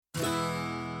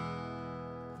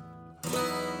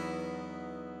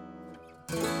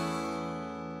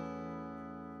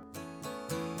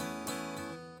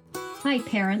Hi,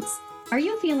 parents. Are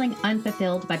you feeling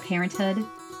unfulfilled by parenthood?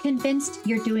 Convinced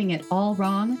you're doing it all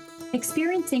wrong?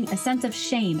 Experiencing a sense of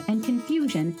shame and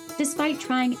confusion despite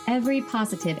trying every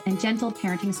positive and gentle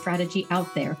parenting strategy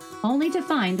out there, only to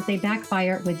find they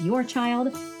backfire with your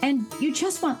child and you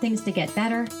just want things to get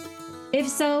better? If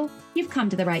so, you've come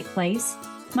to the right place.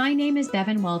 My name is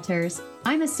Bevan Walters.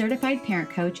 I'm a certified parent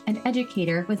coach and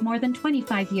educator with more than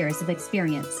 25 years of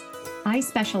experience. I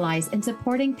specialize in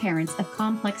supporting parents of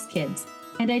complex kids,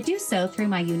 and I do so through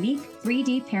my unique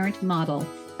 3D parent model,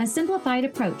 a simplified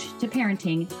approach to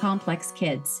parenting complex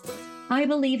kids. I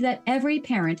believe that every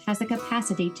parent has the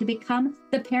capacity to become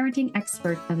the parenting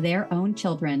expert of their own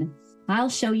children. I'll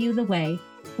show you the way.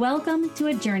 Welcome to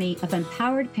a journey of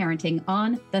empowered parenting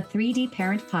on the 3D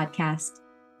Parent Podcast.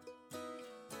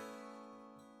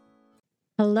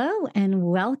 Hello, and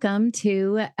welcome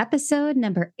to episode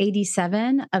number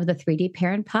 87 of the 3D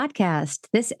Parent Podcast.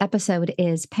 This episode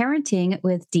is Parenting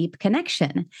with Deep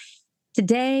Connection.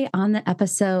 Today on the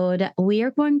episode, we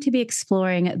are going to be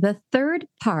exploring the third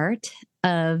part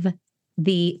of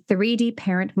the 3D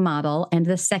Parent model and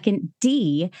the second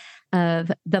D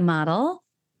of the model,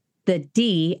 the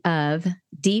D of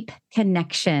Deep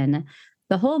Connection.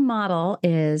 The whole model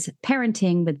is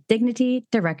parenting with dignity,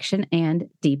 direction, and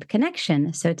deep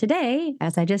connection. So today,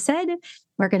 as I just said,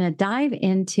 we're going to dive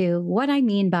into what I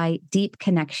mean by deep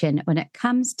connection when it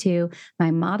comes to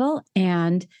my model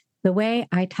and the way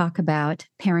I talk about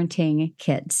parenting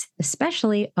kids,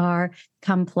 especially our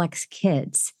complex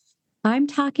kids. I'm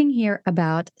talking here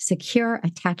about secure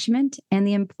attachment and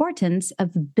the importance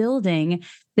of building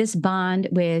this bond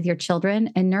with your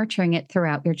children and nurturing it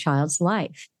throughout your child's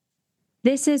life.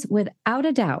 This is without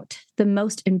a doubt the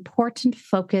most important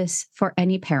focus for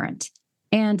any parent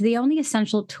and the only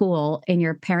essential tool in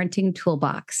your parenting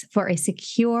toolbox for a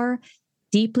secure,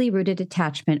 deeply rooted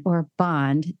attachment or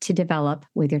bond to develop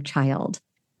with your child.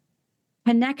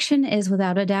 Connection is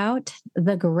without a doubt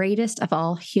the greatest of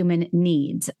all human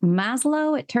needs.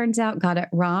 Maslow, it turns out, got it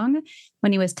wrong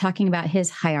when he was talking about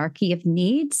his hierarchy of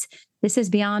needs. This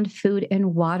is beyond food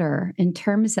and water in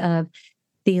terms of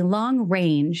the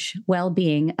long-range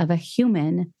well-being of a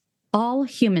human. All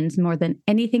humans, more than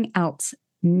anything else,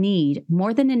 need,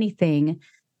 more than anything,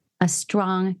 a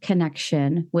strong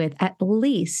connection with at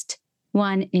least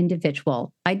one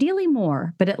individual. Ideally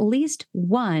more, but at least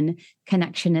one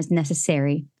connection is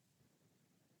necessary.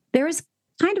 There is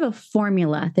kind of a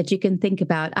formula that you can think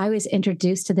about. I was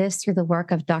introduced to this through the work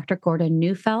of Dr. Gordon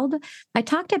Neufeld. I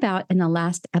talked about in the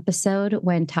last episode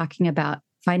when talking about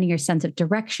finding your sense of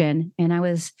direction. And I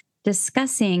was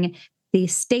discussing the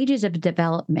stages of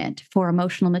development for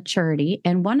emotional maturity.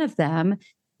 And one of them,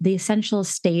 the essential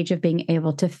stage of being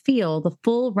able to feel the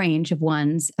full range of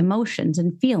one's emotions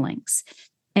and feelings.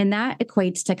 And that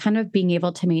equates to kind of being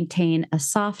able to maintain a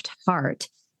soft heart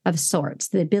of sorts,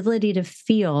 the ability to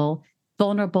feel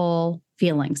vulnerable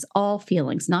feelings, all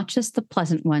feelings, not just the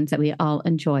pleasant ones that we all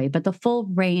enjoy, but the full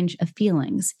range of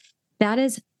feelings. That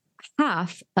is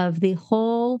half of the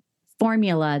whole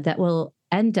formula that will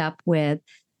end up with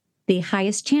the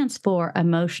highest chance for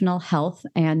emotional health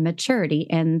and maturity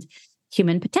and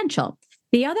human potential.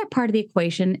 The other part of the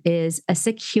equation is a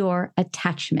secure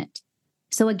attachment.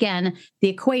 So again, the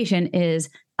equation is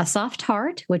a soft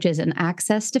heart, which is an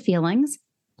access to feelings,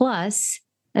 plus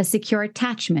a secure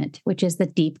attachment, which is the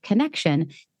deep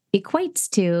connection, equates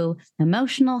to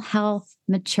emotional health,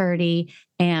 maturity,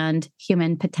 and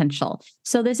human potential.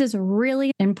 So this is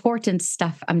really important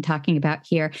stuff I'm talking about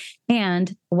here,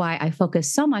 and why I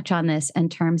focus so much on this in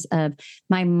terms of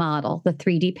my model, the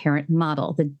 3D parent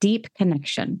model, the deep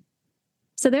connection.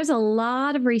 So there's a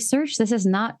lot of research. This is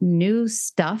not new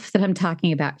stuff that I'm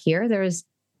talking about here. There's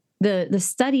the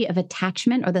study of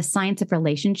attachment or the science of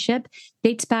relationship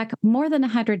dates back more than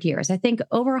 100 years. I think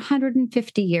over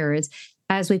 150 years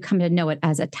as we've come to know it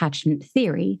as attachment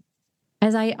theory.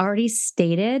 As I already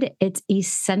stated, it's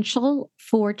essential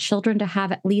for children to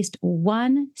have at least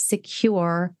one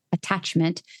secure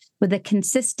attachment with a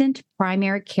consistent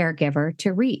primary caregiver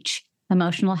to reach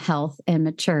emotional health and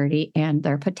maturity and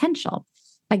their potential.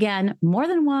 Again, more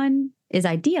than one is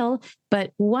ideal,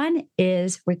 but one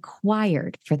is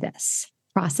required for this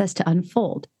process to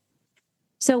unfold.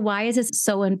 So why is this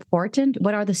so important?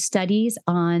 What are the studies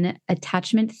on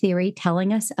attachment theory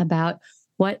telling us about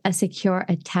what a secure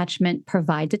attachment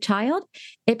provides a child?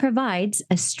 It provides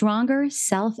a stronger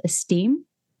self-esteem,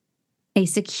 a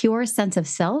secure sense of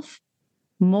self,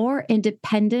 more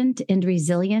independent and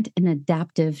resilient and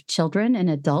adaptive children and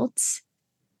adults,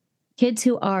 Kids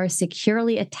who are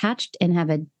securely attached and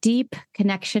have a deep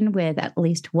connection with at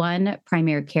least one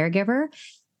primary caregiver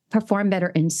perform better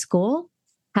in school,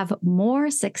 have more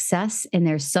success in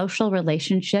their social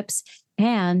relationships,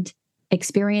 and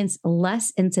experience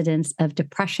less incidents of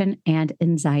depression and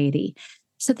anxiety.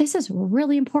 So, this is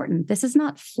really important. This is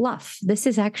not fluff. This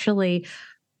is actually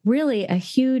really a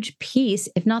huge piece,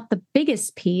 if not the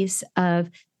biggest piece, of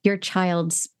your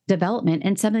child's development,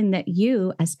 and something that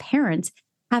you, as parents,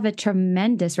 have a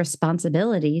tremendous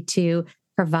responsibility to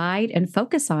provide and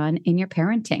focus on in your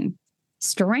parenting.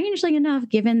 Strangely enough,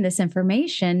 given this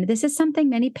information, this is something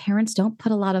many parents don't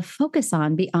put a lot of focus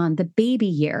on beyond the baby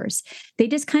years. They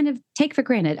just kind of take for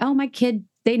granted, oh, my kid,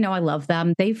 they know I love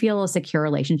them. They feel a secure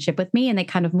relationship with me, and they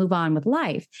kind of move on with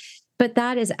life. But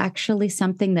that is actually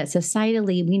something that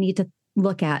societally we need to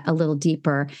look at a little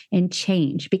deeper and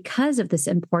change because of this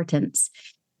importance.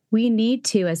 We need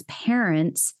to, as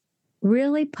parents,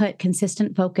 really put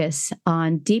consistent focus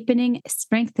on deepening,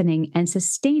 strengthening, and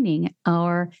sustaining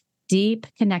our deep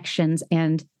connections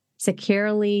and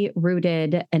securely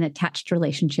rooted and attached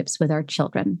relationships with our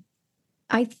children.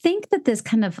 I think that this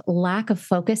kind of lack of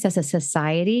focus as a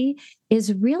society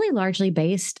is really largely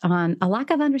based on a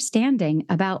lack of understanding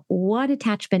about what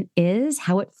attachment is,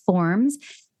 how it forms,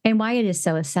 and why it is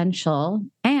so essential,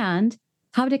 and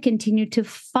how to continue to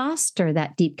foster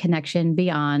that deep connection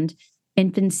beyond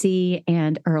infancy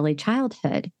and early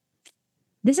childhood.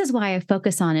 This is why I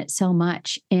focus on it so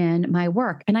much in my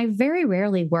work. And I very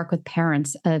rarely work with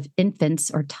parents of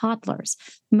infants or toddlers.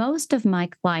 Most of my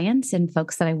clients and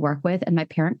folks that I work with and my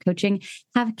parent coaching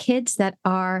have kids that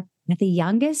are at the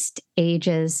youngest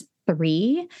ages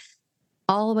 3,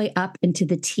 all the way up into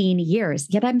the teen years.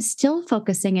 Yet I'm still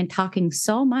focusing and talking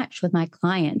so much with my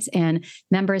clients and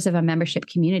members of a membership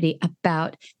community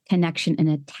about connection and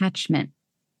attachment.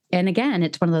 And again,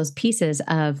 it's one of those pieces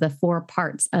of the 4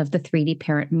 parts of the 3D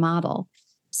parent model.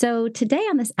 So today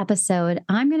on this episode,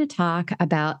 I'm going to talk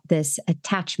about this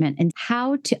attachment and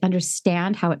how to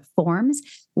understand how it forms,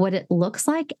 what it looks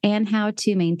like, and how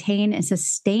to maintain and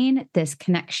sustain this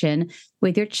connection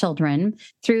with your children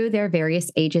through their various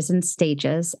ages and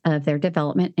stages of their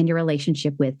development and your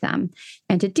relationship with them.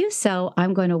 And to do so,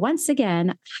 I'm going to once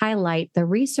again highlight the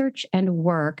research and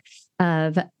work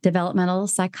of developmental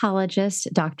psychologist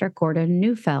Dr. Gordon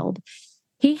Neufeld.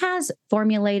 He has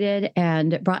formulated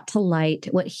and brought to light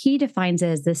what he defines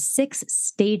as the 6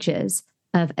 stages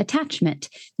of attachment.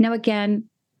 Now, again,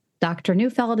 Dr.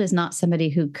 Neufeld is not somebody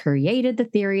who created the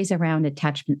theories around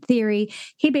attachment theory.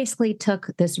 He basically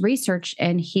took this research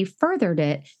and he furthered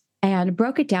it and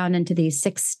broke it down into these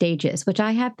 6 stages, which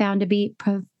I have found to be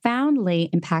profoundly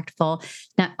impactful,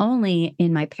 not only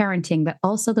in my parenting, but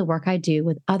also the work I do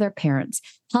with other parents,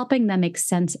 helping them make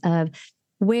sense of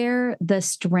where the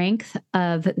strength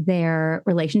of their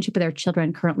relationship with their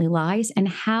children currently lies and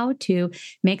how to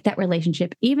make that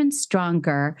relationship even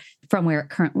stronger from where it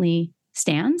currently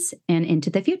stands and into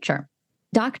the future.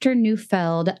 Dr.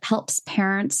 Neufeld helps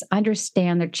parents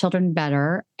understand their children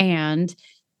better and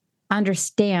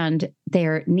understand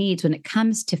their needs when it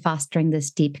comes to fostering this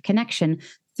deep connection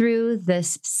through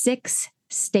this 6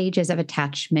 stages of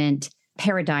attachment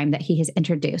paradigm that he has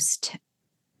introduced.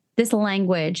 This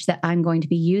language that I'm going to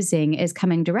be using is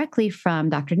coming directly from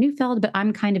Dr. Neufeld, but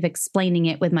I'm kind of explaining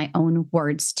it with my own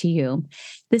words to you.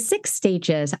 The 6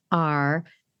 stages are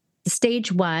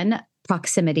stage 1,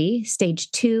 proximity, stage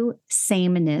 2,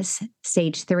 sameness,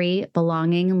 stage 3,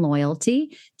 belonging and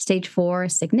loyalty, stage 4,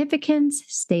 significance,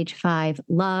 stage 5,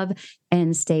 love,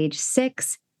 and stage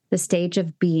 6, the stage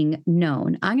of being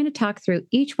known. I'm going to talk through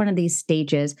each one of these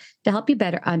stages to help you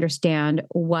better understand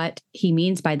what he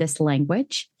means by this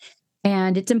language.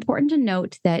 And it's important to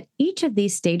note that each of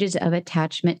these stages of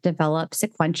attachment develop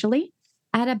sequentially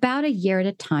at about a year at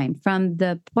a time, from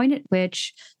the point at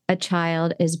which a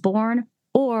child is born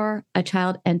or a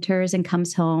child enters and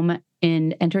comes home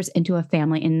and enters into a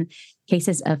family in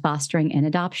cases of fostering and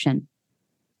adoption.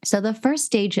 So the first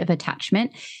stage of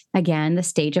attachment, again, the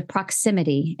stage of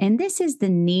proximity, and this is the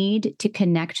need to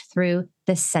connect through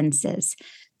the senses.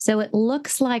 So it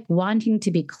looks like wanting to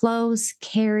be close,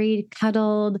 carried,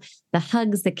 cuddled, the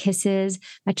hugs, the kisses,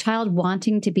 a child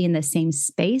wanting to be in the same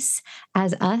space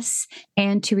as us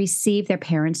and to receive their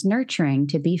parents' nurturing,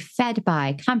 to be fed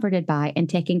by, comforted by, and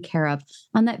taken care of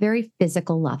on that very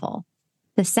physical level.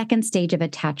 The second stage of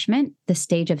attachment, the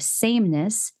stage of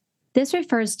sameness, this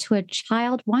refers to a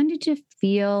child wanting to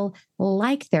feel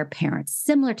like their parents,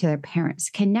 similar to their parents,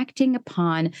 connecting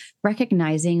upon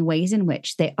recognizing ways in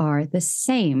which they are the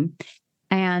same.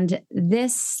 And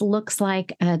this looks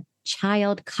like a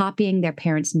child copying their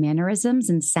parents' mannerisms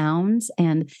and sounds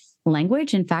and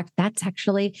language. In fact, that's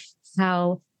actually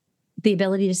how the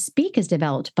ability to speak is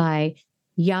developed, by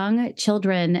young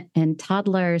children and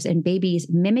toddlers and babies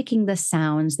mimicking the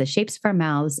sounds, the shapes of our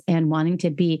mouths, and wanting to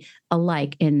be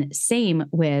alike and same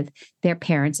with their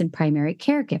parents and primary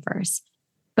caregivers.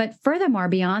 But furthermore,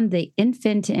 beyond the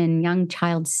infant and young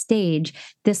child stage,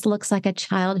 this looks like a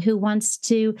child who wants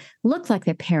to look like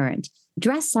their parent,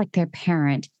 dress like their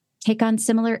parent, take on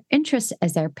similar interests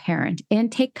as their parent,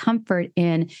 and take comfort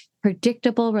in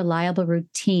predictable, reliable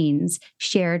routines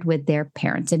shared with their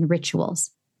parents and rituals.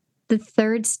 The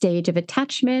third stage of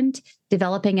attachment,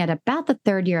 developing at about the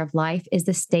third year of life, is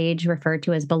the stage referred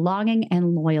to as belonging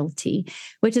and loyalty,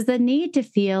 which is the need to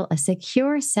feel a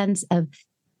secure sense of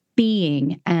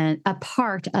being and a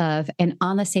part of and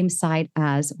on the same side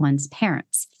as one's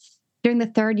parents. During the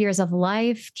third years of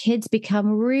life, kids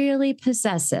become really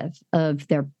possessive of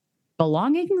their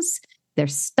belongings, their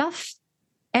stuff,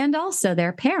 and also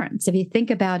their parents. If you think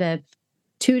about a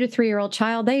 2 to 3 year old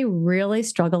child, they really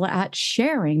struggle at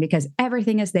sharing because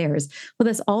everything is theirs. Well,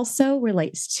 this also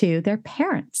relates to their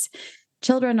parents.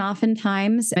 Children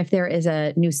oftentimes, if there is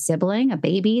a new sibling, a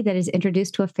baby that is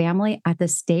introduced to a family at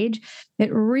this stage,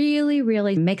 it really,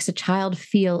 really makes a child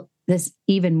feel this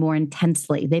even more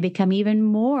intensely. They become even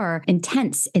more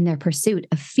intense in their pursuit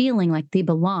of feeling like they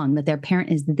belong, that their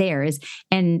parent is theirs.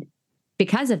 And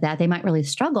because of that, they might really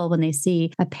struggle when they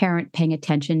see a parent paying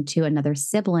attention to another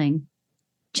sibling.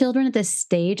 Children at this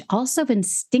stage also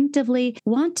instinctively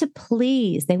want to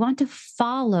please. They want to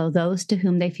follow those to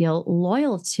whom they feel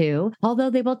loyal to, although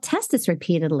they will test this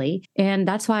repeatedly. And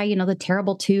that's why, the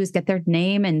terrible twos get their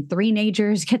name and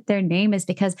three-nagers get their name, is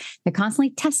because they're constantly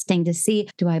testing to see,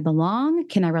 do I belong?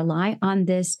 Can I rely on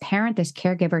this parent, this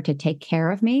caregiver to take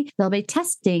care of me? They'll be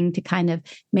testing to kind of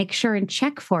make sure and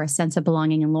check for a sense of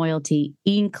belonging and loyalty,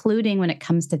 including when it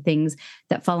comes to things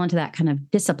that fall into that kind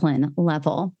of discipline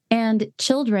level. And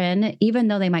children, even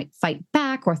though they might fight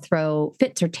back or throw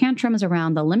fits or tantrums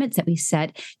around the limits that we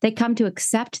set, they come to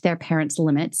accept their parents'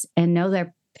 limits and know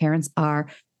their parents are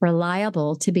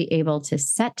reliable to be able to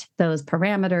set those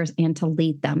parameters and to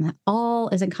lead them. All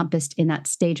is encompassed in that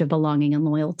stage of belonging and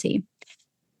loyalty.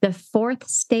 The fourth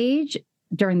stage,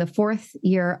 during the fourth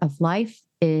year of life,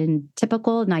 in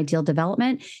typical and ideal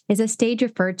development, is a stage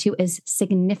referred to as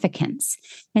significance.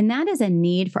 And that is a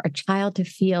need for a child to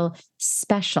feel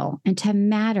special and to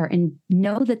matter and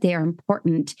know that they are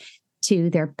important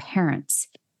to their parents.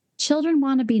 Children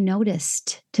want to be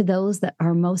noticed to those that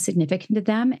are most significant to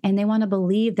them, and they want to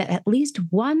believe that at least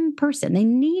one person, they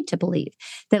need to believe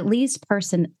that at least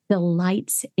person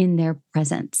delights in their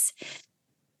presence.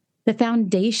 The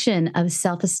foundation of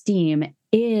self-esteem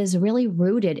is really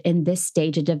rooted in this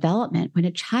stage of development. When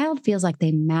a child feels like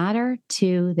they matter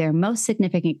to their most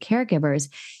significant caregivers,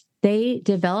 they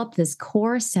develop this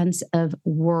core sense of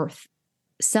worth,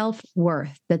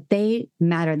 self-worth, that they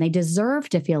matter and they deserve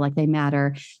to feel like they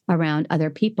matter around other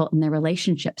people in their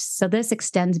relationships. So this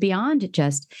extends beyond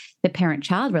just the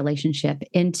parent-child relationship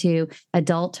into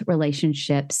adult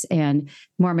relationships and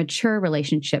more mature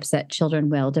relationships that children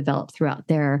will develop throughout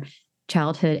their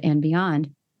childhood and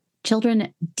beyond.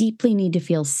 Children deeply need to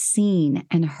feel seen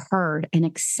and heard and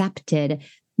accepted,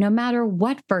 no matter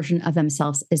what version of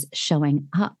themselves is showing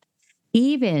up.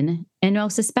 Even and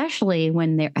most especially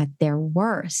when they're at their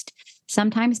worst.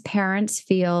 Sometimes parents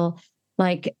feel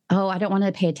like, oh, I don't want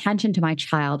to pay attention to my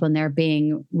child when they're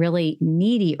being really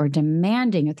needy or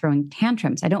demanding or throwing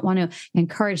tantrums. I don't want to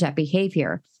encourage that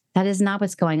behavior. That is not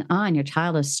what's going on. Your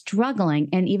child is struggling,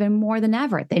 and even more than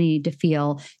ever, they need to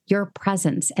feel your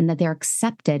presence and that they're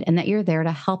accepted and that you're there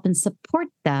to help and support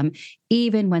them,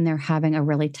 even when they're having a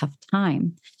really tough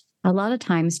time. A lot of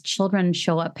times children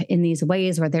show up in these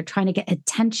ways where they're trying to get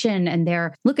attention and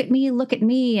they're, look at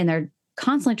me, and they're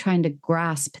constantly trying to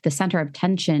grasp the center of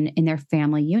attention in their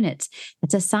family units.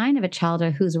 It's a sign of a child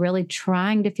who's really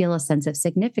trying to feel a sense of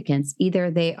significance. Either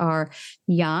they are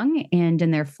young and in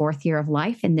their fourth year of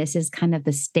life, and this is kind of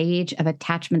the stage of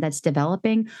attachment that's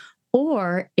developing,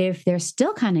 or if they're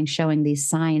still kind of showing these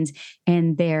signs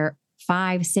and they're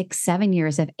 5, 6, 7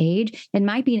 years of age, it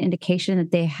might be an indication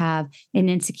that they have an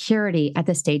insecurity at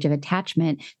the stage of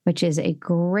attachment, which is a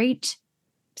great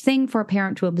thing for a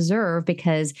parent to observe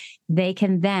because they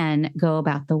can then go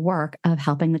about the work of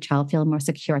helping the child feel more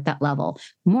secure at that level.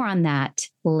 More on that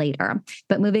later.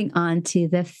 But moving on to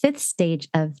the fifth stage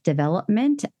of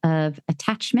development of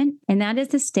attachment, and that is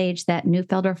the stage that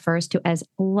Neufeld refers to as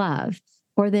love,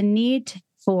 or the need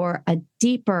for a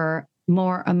deeper,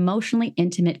 more emotionally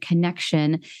intimate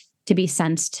connection to be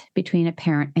sensed between a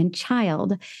parent and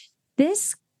child.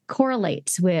 This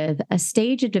correlates with a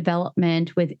stage of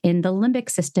development within the limbic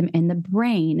system in the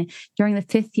brain. During the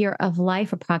 5th year of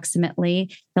life,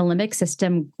 approximately, the limbic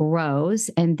system grows,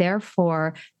 and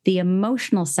therefore the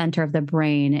emotional center of the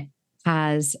brain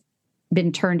has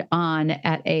been turned on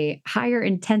at a higher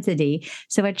intensity.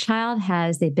 So a child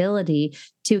has the ability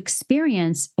to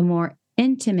experience a more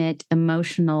intimate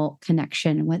emotional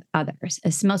connection with others,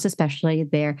 most especially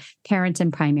their parents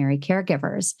and primary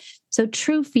caregivers. So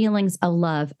true feelings of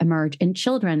love emerge in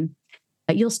children.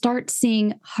 You'll start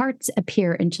seeing hearts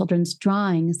appear in children's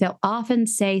drawings. They'll often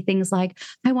say things like,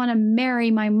 I want to marry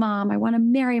my mom. I want to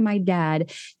marry my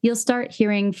dad. You'll start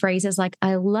hearing phrases like,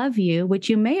 I love you, which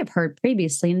you may have heard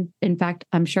previously. In fact,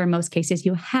 I'm sure in most cases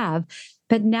you have.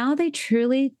 But now they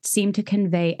truly seem to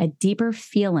convey a deeper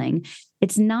feeling.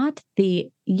 It's not the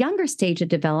younger stage of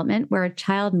development where a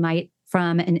child might,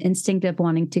 from an instinct of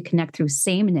wanting to connect through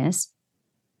sameness,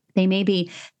 they may be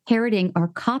parroting or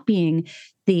copying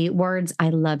the words, I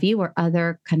love you, or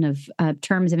other kind of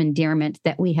terms of endearment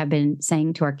that we have been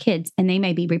saying to our kids. And they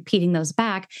may be repeating those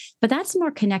back, but that's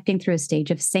more connecting through a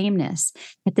stage of sameness.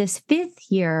 At this 5th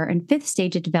year and 5th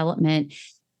stage of development,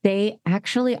 they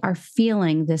actually are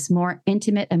feeling this more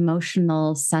intimate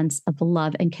emotional sense of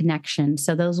love and connection.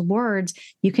 So those words,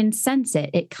 you can sense it.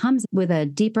 It comes with a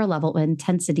deeper level of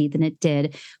intensity than it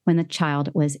did when the child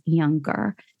was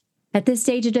younger. At this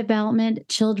stage of development,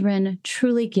 children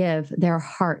truly give their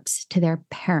hearts to their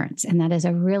parents. And that is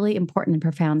a really important and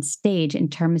profound stage in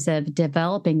terms of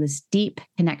developing this deep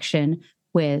connection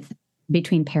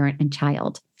between parent and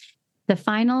child. The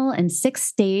final and 6th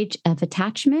stage of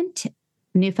attachment,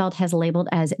 Neufeld has labeled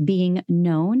as being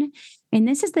known. And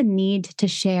this is the need to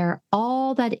share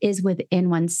all that is within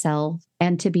oneself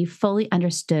and to be fully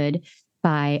understood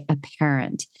by a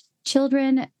parent.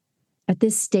 Children at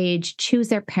this stage choose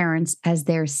their parents as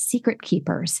their secret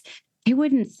keepers. They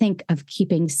wouldn't think of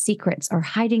keeping secrets or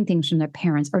hiding things from their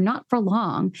parents, or not for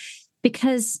long,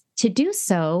 because to do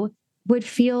so would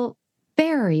feel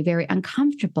very, very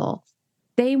uncomfortable.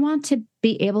 They want to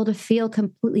be able to feel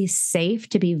completely safe,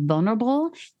 to be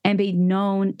vulnerable and be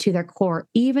known to their core,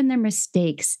 even their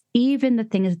mistakes, even the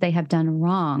things that they have done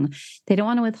wrong. They don't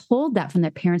want to withhold that from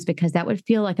their parents because that would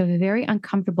feel like a very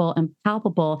uncomfortable and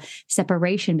palpable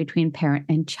separation between parent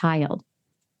and child.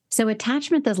 So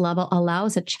attachment at this level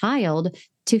allows a child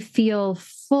to feel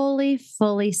fully,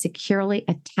 securely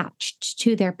attached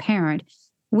to their parent,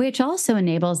 which also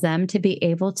enables them to be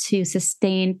able to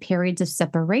sustain periods of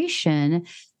separation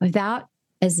without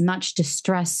as much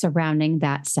distress surrounding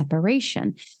that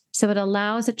separation. So it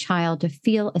allows a child to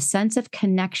feel a sense of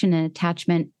connection and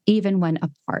attachment even when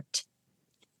apart.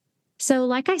 So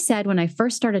like I said, when I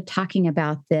first started talking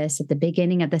about this at the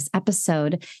beginning of this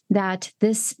episode, that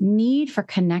this need for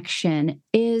connection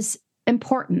is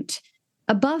important.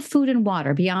 Above food and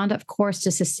water, beyond, of course,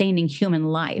 to sustaining human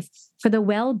life, for the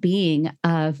well-being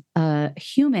of a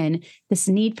human, this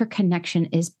need for connection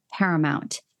is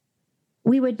paramount.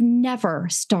 We would never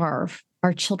starve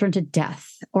our children to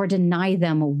death or deny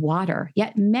them water.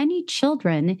 Yet many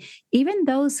children, even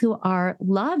those who are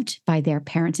loved by their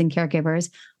parents and caregivers,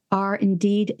 are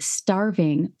indeed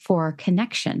starving for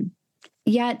connection.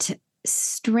 Yet,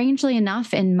 strangely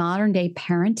enough, in modern day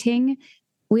parenting,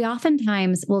 we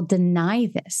oftentimes will deny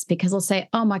this because we'll say,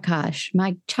 oh my gosh,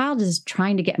 my child is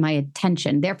trying to get my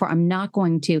attention. Therefore, I'm not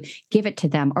going to give it to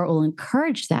them, or will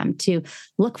encourage them to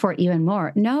look for it even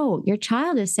more. No, your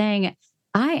child is saying,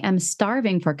 I am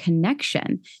starving for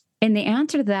connection. And the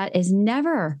answer to that is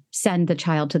never send the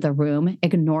child to the room,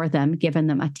 ignore them, giving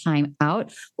them a time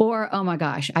out, or, oh my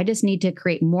gosh, I just need to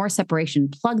create more separation,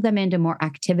 plug them into more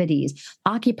activities,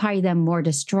 occupy them more,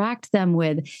 distract them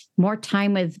with more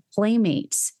time with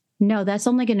playmates. No, that's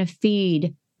only going to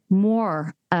feed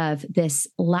more of this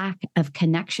lack of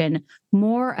connection,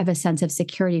 more of a sense of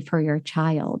security for your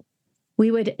child.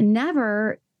 We would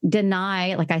never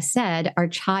deny, like I said, our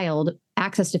child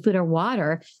access to food or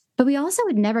water, but we also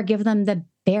would never give them the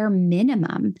bare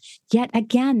minimum. Yet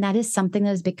again, that is something that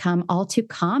has become all too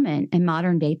common in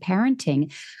modern day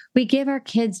parenting. We give our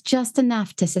kids just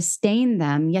enough to sustain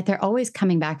them, yet they're always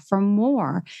coming back for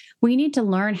more. We need to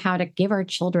learn how to give our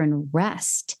children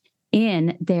rest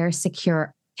in their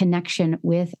secure connection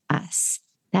with us.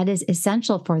 That is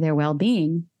essential for their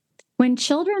well-being. When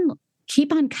children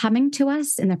keep on coming to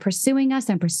us and they're pursuing us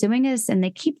and they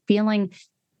keep feeling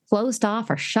closed off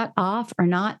or shut off, or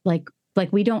not like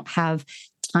we don't have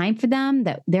time for them,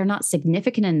 that they're not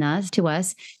significant enough to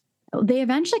us, they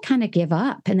eventually kind of give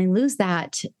up and they lose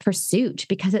that pursuit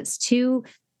because it's too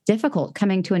difficult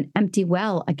coming to an empty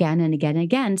well again and again and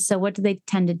again. So what do they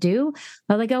tend to do?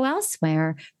 Well, they go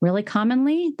elsewhere. Really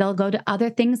commonly, they'll go to other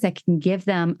things that can give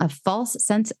them a false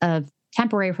sense of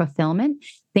temporary fulfillment,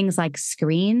 things like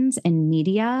screens and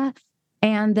media.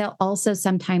 And they'll also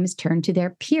sometimes turn to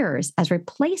their peers as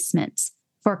replacements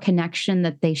for connection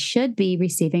that they should be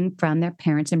receiving from their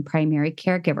parents and primary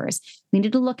caregivers. We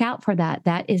need to look out for that.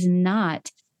 That is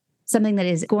not something that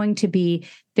is going to be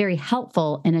very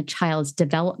helpful in a child's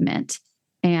development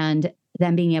and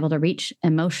them being able to reach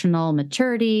emotional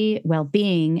maturity,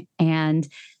 well-being, and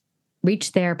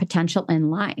reach their potential in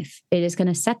life. It is going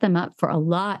to set them up for a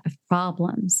lot of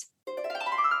problems.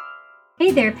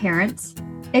 Hey there, parents.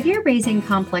 If you're raising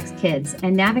complex kids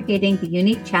and navigating the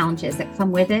unique challenges that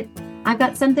come with it, I've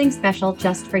got something special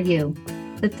just for you.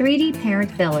 The 3D Parent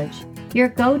Village, your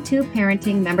go-to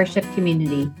parenting membership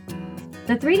community.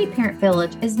 The 3D Parent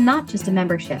Village is not just a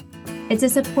membership. It's a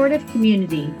supportive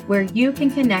community where you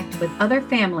can connect with other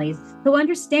families who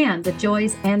understand the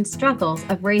joys and struggles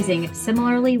of raising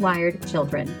similarly wired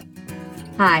children.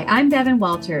 Hi, I'm Devin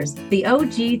Walters, the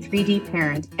OG 3D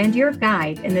parent and your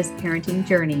guide in this parenting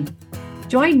journey.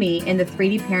 Join me in the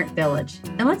 3D Parent Village,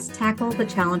 and let's tackle the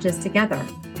challenges together.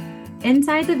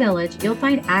 Inside the village, you'll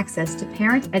find access to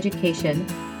parent education,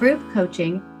 group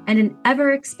coaching, and an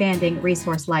ever-expanding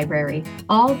resource library,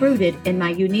 all rooted in my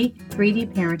unique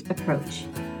 3D parent approach.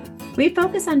 We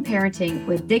focus on parenting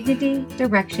with dignity,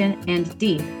 direction, and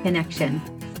deep connection.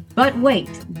 But wait,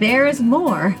 there's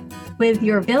more! With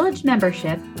your village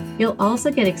membership, you'll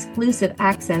also get exclusive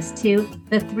access to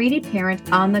the 3D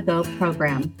Parent On The Go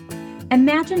program.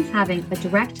 Imagine having a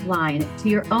direct line to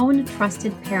your own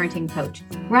trusted parenting coach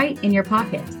right in your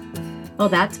pocket. Well,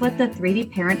 that's what the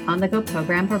 3D Parent On The Go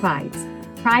program provides.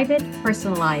 Private,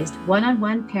 personalized,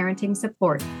 one-on-one parenting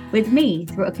support with me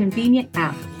through a convenient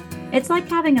app. It's like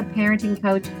having a parenting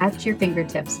coach at your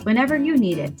fingertips whenever you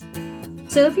need it.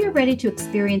 So if you're ready to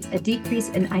experience a decrease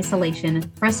in isolation,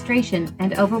 frustration,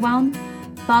 and overwhelm,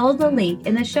 follow the link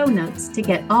in the show notes to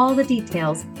get all the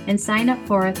details and sign up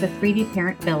for the 3D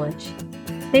Parent Village.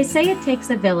 They say it takes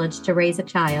a village to raise a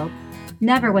child.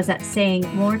 Never was that saying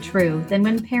more true than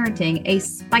when parenting a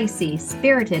spicy,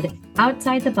 spirited,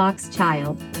 outside-the-box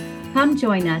child. Come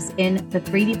join us in the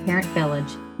 3D Parent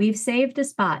Village. We've saved a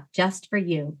spot just for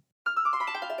you.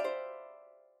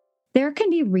 There can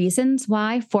be reasons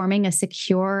why forming a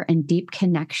secure and deep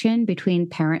connection between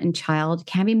parent and child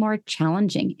can be more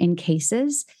challenging in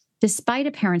cases, despite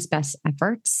a parent's best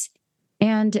efforts.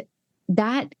 And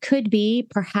that could be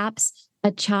perhaps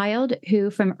a child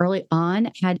who from early on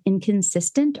had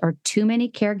inconsistent or too many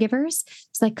caregivers.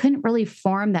 So they couldn't really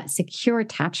form that secure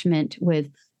attachment with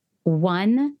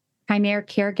one primary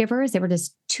caregiver. There were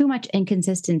just too much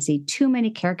inconsistency, too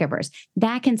many caregivers.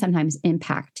 That can sometimes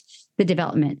impact the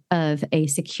development of a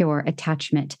secure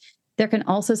attachment. There can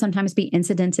also sometimes be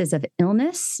incidences of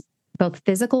illness, both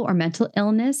physical or mental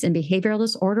illness and behavioral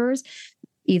disorders,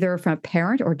 either from a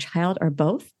parent or child or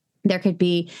both. There could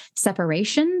be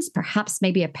separations. Perhaps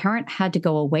maybe a parent had to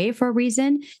go away for a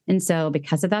reason. And so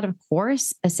because of that, of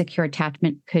course, a secure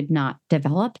attachment could not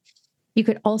develop. You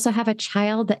could also have a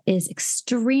child that is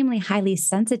extremely highly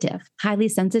sensitive. Highly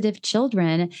sensitive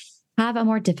children have a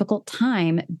more difficult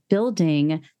time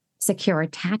building secure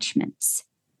attachments.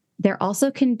 There also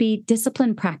can be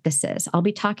discipline practices. I'll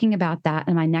be talking about that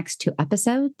in my next 2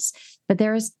 episodes, but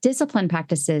there's discipline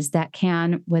practices that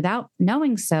can, without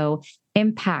knowing so,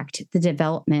 impact the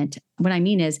development. What I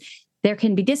mean is there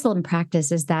can be discipline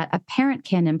practices that a parent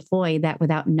can employ that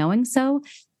without knowing so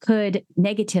could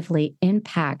negatively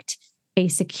impact a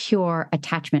secure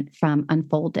attachment from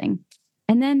unfolding.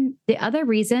 And then the other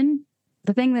reason,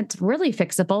 the thing that's really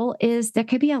fixable, is there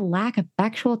could be a lack of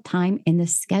actual time in the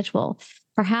schedule.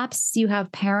 Perhaps you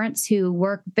have parents who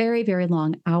work very, very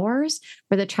long hours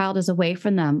where the child is away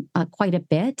from them quite a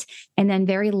bit, and then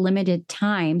very limited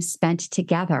time spent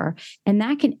together. And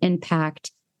that can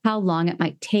impact how long it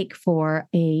might take for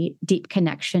a deep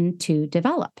connection to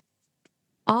develop.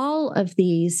 All of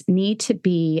these need to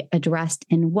be addressed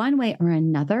in one way or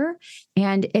another.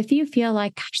 And if you feel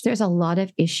like, gosh, there's a lot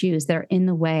of issues that are in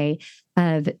the way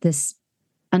of this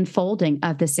unfolding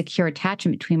of the secure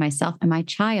attachment between myself and my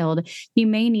child, you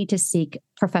may need to seek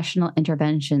professional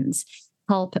interventions,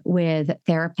 help with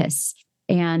therapists,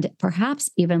 and perhaps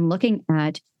even looking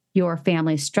at your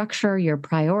family structure, your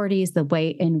priorities, the way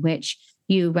in which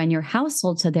you run your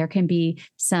household, so there can be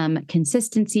some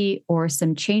consistency or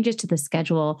some changes to the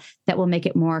schedule that will make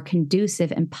it more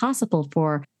conducive and possible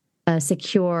for a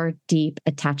secure, deep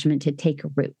attachment to take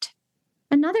root.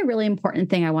 Another really important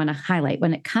thing I want to highlight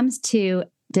when it comes to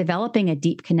developing a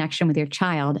deep connection with your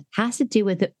child has to do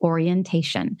with the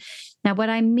orientation. Now, what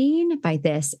I mean by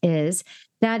this is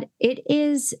that it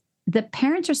is the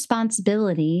parent's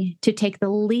responsibility to take the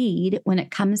lead when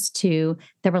it comes to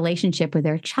the relationship with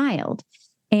their child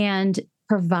and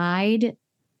provide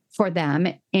for them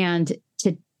and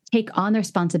to take on the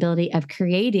responsibility of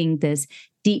creating this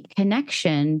deep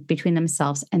connection between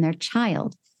themselves and their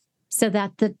child so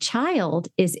that the child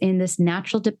is in this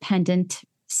natural dependent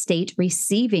state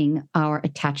receiving our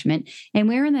attachment. And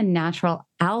we're in the natural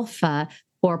alpha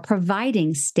or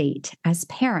providing state as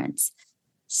parents.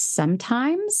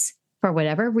 Sometimes, for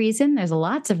whatever reason, there's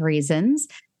lots of reasons,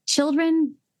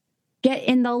 children get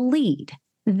in the lead.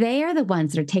 They are the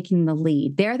ones that are taking the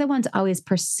lead. They're the ones always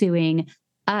pursuing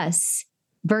us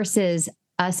versus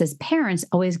us as parents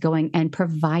always going and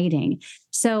providing.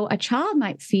 So a child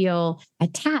might feel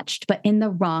attached, but in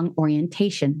the wrong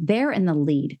orientation. They're in the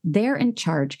lead. They're in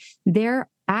charge. They're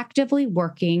actively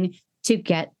working to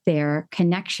get their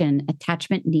connection,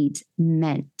 attachment needs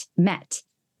met.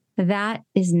 That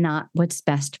is not what's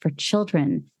best for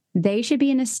children. They should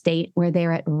be in a state where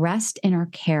they're at rest in our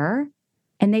care,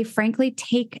 and they frankly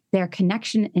take their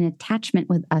connection and attachment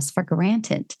with us for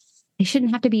granted. They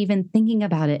shouldn't have to be even thinking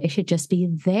about it. It should just be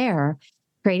there,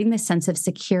 creating the sense of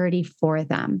security for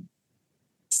them.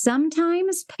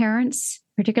 Sometimes parents,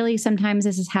 particularly sometimes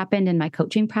this has happened in my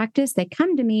coaching practice, they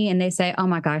come to me and they say, oh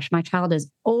my gosh, my child is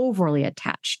overly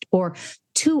attached or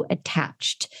too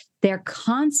attached. They're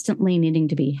constantly needing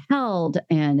to be held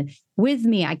and with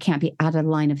me. I can't be out of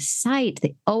line of sight.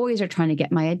 They always are trying to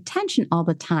get my attention all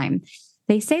the time.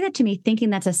 They say that to me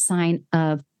thinking that's a sign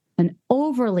of an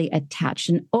overly attached,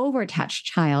 an over-attached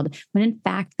child, when in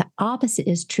fact the opposite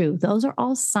is true. Those are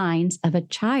all signs of a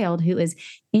child who is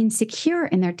insecure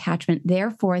in their attachment.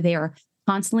 Therefore, they are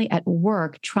constantly at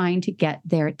work trying to get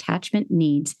their attachment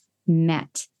needs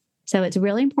met. So it's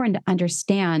really important to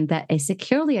understand that a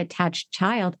securely attached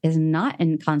child is not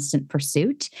in constant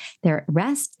pursuit. They're at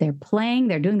rest, they're playing,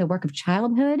 they're doing the work of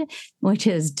childhood, which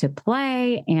is to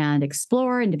play and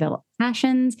explore and develop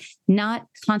passions, not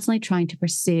constantly trying to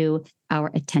pursue our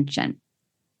attention.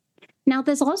 Now,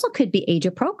 this also could be age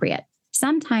appropriate.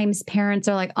 Sometimes parents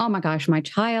are like, oh my gosh, my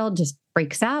child just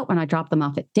freaks out when I drop them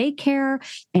off at daycare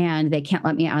and they can't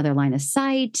let me out of their line of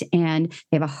sight. And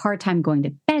they have a hard time going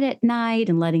to bed at night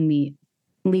and letting me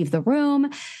leave the room.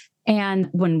 And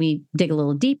when we dig a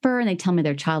little deeper and they tell me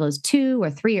their child is 2 or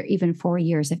 3 or even 4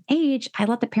 years of age, I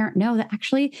let the parent know that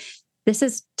actually this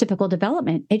is typical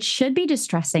development. It should be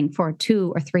distressing for a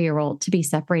 2 or 3-year-old to be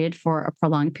separated for a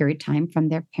prolonged period of time from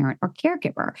their parent or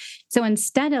caregiver. So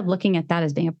instead of looking at that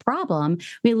as being a problem,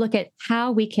 we look at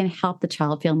how we can help the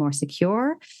child feel more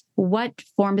secure, what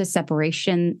forms of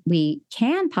separation we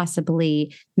can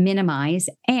possibly minimize.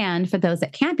 And for those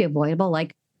that can't be avoidable,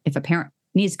 like if a parent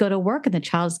needs to go to work and the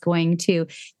child's going to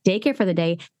daycare for the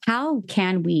day, how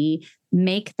can we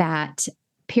make that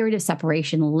period of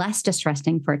separation less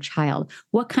distressing for a child?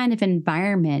 What kind of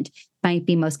environment might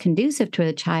be most conducive to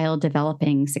a child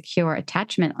developing secure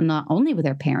attachment, not only with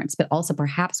their parents, but also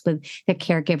perhaps with the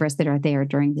caregivers that are there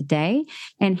during the day,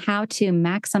 and how to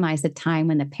maximize the time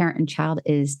when the parent and child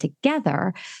is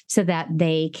together so that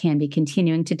they can be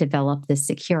continuing to develop this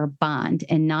secure bond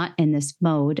and not in this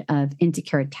mode of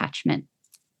insecure attachment.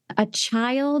 A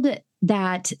child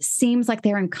that seems like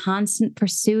they're in constant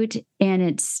pursuit and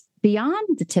it's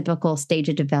beyond the typical stage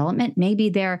of development, maybe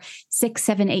they're 6,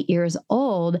 7, 8 years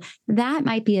old, that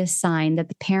might be a sign that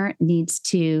the parent needs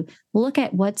to look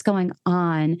at what's going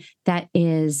on that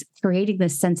is creating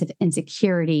this sense of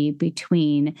insecurity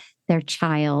between their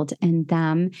child and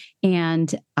them.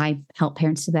 And I help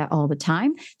parents do that all the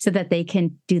time so that they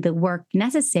can do the work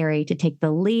necessary to take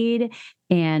the lead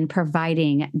in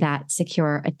providing that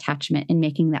secure attachment and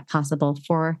making that possible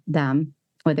for them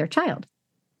or their child.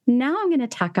 Now I'm going to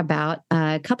talk about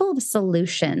a couple of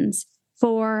solutions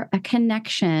for a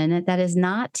connection that is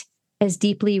not as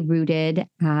deeply rooted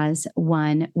as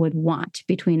one would want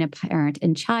between a parent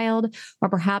and child, or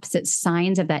perhaps it's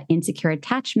signs of that insecure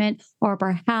attachment, or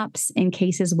perhaps in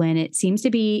cases when it seems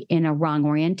to be in a wrong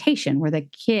orientation, where the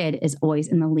kid is always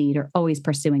in the lead or always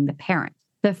pursuing the parent.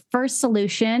 The first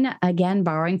solution, again,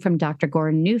 borrowing from Dr.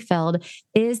 Gordon Neufeld,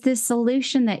 is the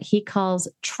solution that he calls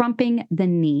trumping the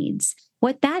needs.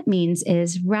 What that means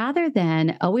is rather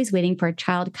than always waiting for a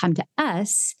child to come to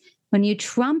us, when you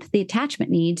trump the attachment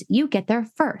needs, you get there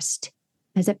first.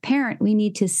 As a parent, we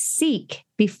need to seek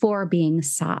before being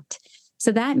sought.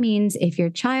 So that means if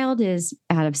your child is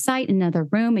out of sight in another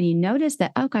room and you notice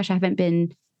that, oh gosh, I haven't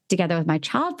been together with my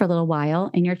child for a little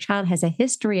while and your child has a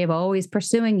history of always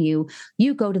pursuing you,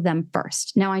 you go to them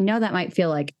first. Now, I know that might feel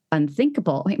like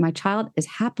unthinkable. Wait, my child is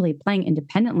happily playing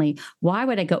independently. Why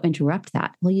would I go interrupt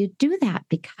that? Well, you do that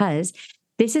because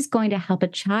this is going to help a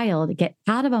child get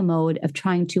out of a mode of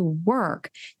trying to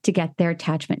work to get their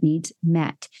attachment needs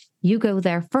met. You go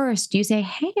there first. You say,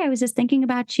 hey, I was just thinking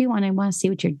about you and I want to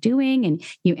see what you're doing. And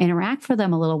you interact for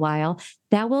them a little while.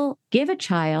 That will give a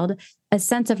child a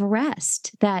sense of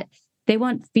rest, that they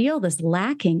won't feel this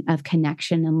lacking of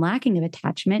connection and lacking of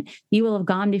attachment. You will have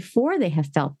gone before they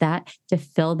have felt that to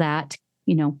fill that,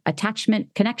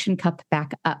 attachment connection cup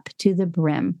back up to the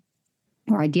brim,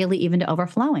 or ideally even to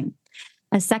overflowing.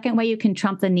 A second way you can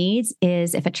trump the needs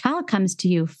is if a child comes to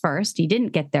you first, you didn't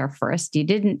get there first, you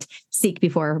didn't seek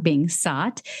before being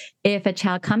sought. If a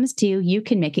child comes to you, you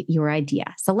can make it your idea.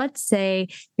 So let's say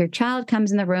your child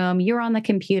comes in the room, you're on the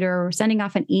computer, sending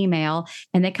off an email,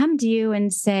 and they come to you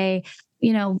and say,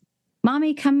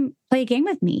 Mommy, come play a game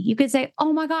with me. You could say,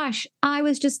 oh my gosh, I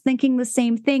was just thinking the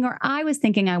same thing, or I was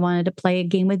thinking I wanted to play a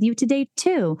game with you today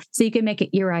too. So you can make it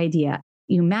your idea.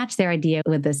 You match their idea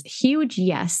with this huge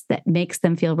yes that makes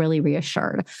them feel really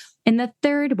reassured. And the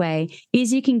third way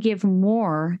is you can give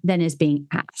more than is being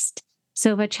asked.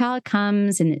 So if a child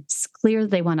comes and it's clear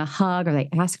they want a hug or they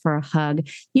ask for a hug,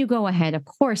 you go ahead, of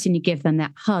course, and you give them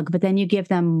that hug, but then you give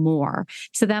them more.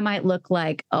 So that might look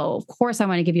like, oh, of course, I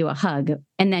want to give you a hug.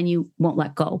 And then you won't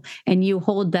let go. And you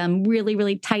hold them really,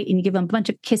 really tight and you give them a bunch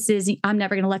of kisses. I'm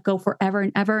never going to let go forever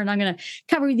and ever. And I'm going to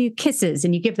cover with you kisses.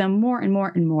 And you give them more and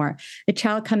more and more. The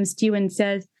child comes to you and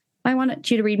says, I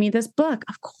want you to read me this book.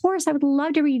 Of course, I would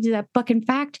love to read you that book. In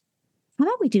fact, how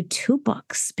about we do 2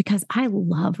 books? Because I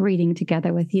love reading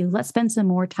together with you. Let's spend some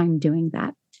more time doing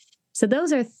that. So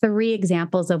those are 3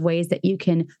 examples of ways that you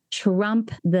can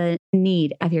trump the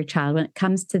need of your child when it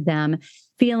comes to them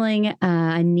feeling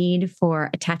a need for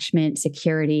attachment,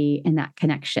 security, and that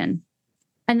connection.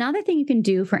 Another thing you can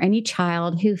do for any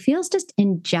child who feels just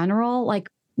in general like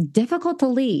difficult to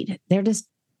lead, they're just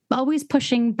always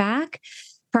pushing back.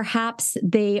 Perhaps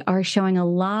they are showing a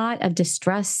lot of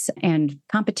distress and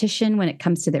competition when it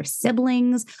comes to their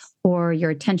siblings or your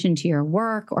attention to your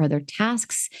work or their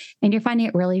tasks, and you're finding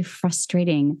it really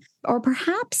frustrating. Or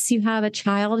perhaps you have a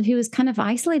child who is kind of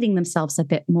isolating themselves a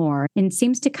bit more and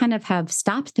seems to kind of have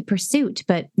stopped the pursuit,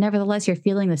 but nevertheless, you're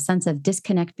feeling the sense of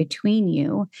disconnect between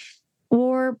you.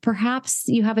 Or perhaps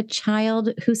you have a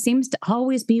child who seems to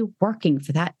always be working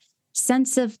for that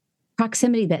sense of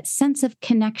proximity, that sense of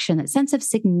connection, that sense of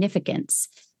significance.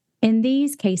 In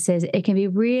these cases, it can be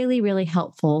really, really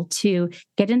helpful to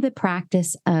get into the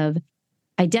practice of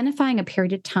identifying a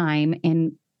period of time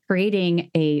and creating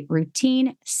a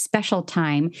routine, special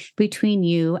time between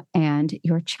you and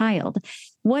your child.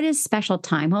 What is special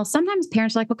time? Well, sometimes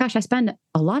parents are like, well, gosh, I spend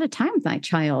a lot of time with my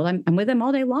child. I'm with them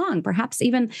all day long. Perhaps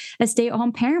even a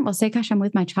stay-at-home parent will say, gosh, I'm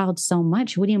with my child so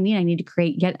much. What do you mean I need to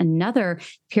create yet another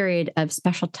period of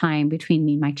special time between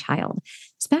me and my child?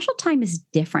 Special time is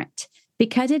different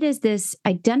because it is this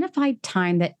identified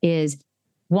time that is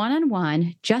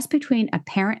one-on-one, just between a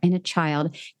parent and a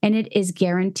child, and it is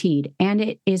guaranteed, and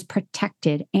it is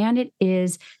protected, and it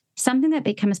is something that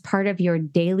becomes part of your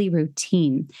daily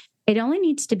routine. It only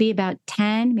needs to be about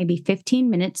 10, maybe 15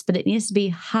 minutes, but it needs to be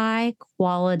high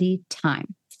quality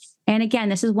time. And again,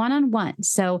 this is one-on-one.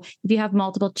 So if you have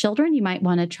multiple children, you might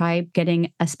want to try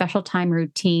getting a special time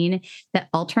routine that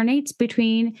alternates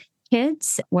between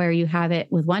kids, where you have it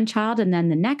with one child and then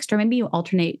the next, or maybe you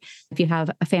alternate. If you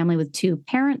have a family with 2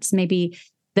 parents, maybe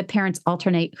the parents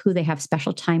alternate who they have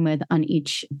special time with on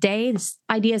each day. This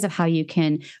ideas of how you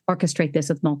can orchestrate this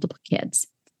with multiple kids.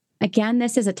 Again,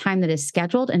 this is a time that is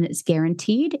scheduled and it's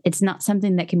guaranteed. It's not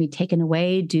something that can be taken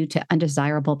away due to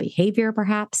undesirable behavior,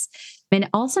 perhaps. And it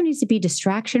also needs to be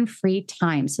distraction-free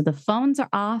time. So the phones are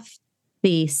off,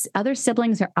 the other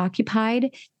siblings are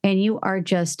occupied, and you are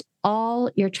just all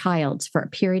your child's for a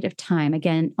period of time.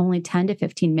 Again, only 10 to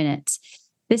 15 minutes.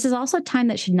 This is also time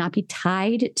that should not be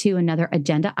tied to another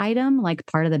agenda item, like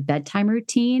part of the bedtime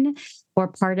routine or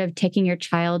part of taking your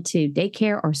child to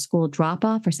daycare or school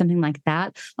drop-off or something like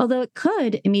that, although it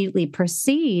could immediately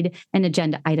precede an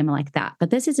agenda item like that. But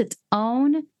this is its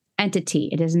own entity.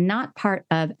 It is not part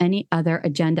of any other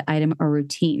agenda item or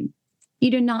routine. You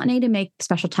do not need to make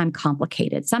special time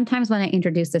complicated. Sometimes when I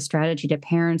introduce this strategy to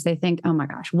parents, they think, oh my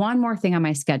gosh, one more thing on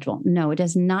my schedule. No, it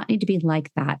does not need to be like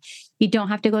that. You don't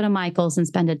have to go to Michael's and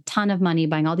spend a ton of money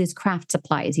buying all these craft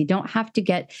supplies. You don't have to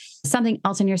get something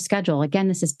else in your schedule. Again,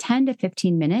 this is 10 to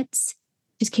 15 minutes.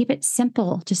 Just keep it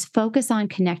simple. Just focus on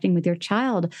connecting with your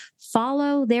child.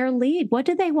 Follow their lead. What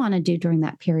do they want to do during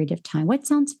that period of time? What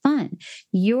sounds fun?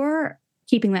 Your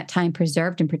keeping that time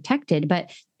preserved and protected,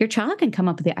 but your child can come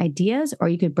up with the ideas or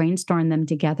you could brainstorm them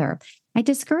together. I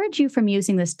discourage you from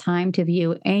using this time to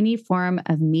view any form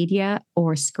of media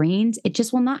or screens. It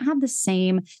just will not have the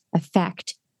same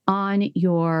effect on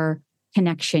your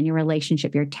connection, your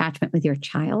relationship, your attachment with your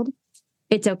child.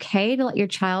 It's okay to let your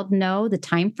child know the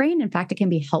time frame. In fact, it can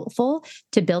be helpful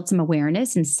to build some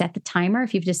awareness and set the timer.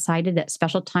 If you've decided that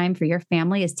special time for your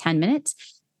family is 10 minutes,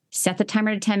 set the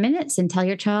timer to 10 minutes and tell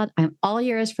your child, I'm all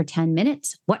yours for 10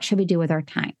 minutes. What should we do with our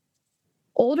time?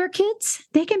 Older kids,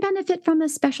 they can benefit from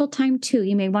this special time too.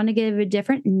 You may want to give it a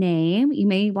different name. You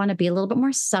may want to be a little bit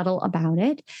more subtle about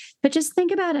it, but just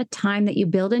think about a time that you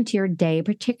build into your day,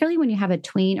 particularly when you have a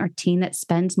tween or teen that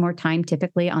spends more time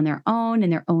typically on their own in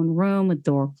their own room with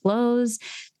door closed.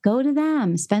 Go to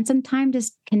them, spend some time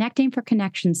just connecting for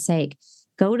connection's sake.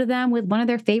 Go to them with one of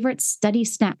their favorite study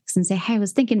snacks and say, hey, I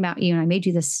was thinking about you and I made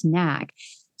you this snack.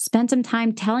 Spend some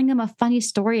time telling them a funny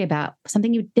story about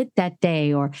something you did that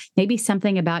day, or maybe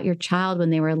something about your child when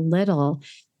they were little.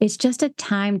 It's just a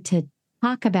time to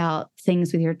talk about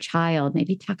things with your child,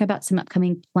 maybe talk about some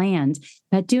upcoming plans,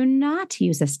 but do not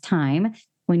use this time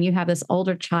when you have this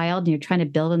older child and you're trying to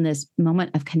build in this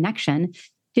moment of connection.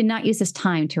 Do not use this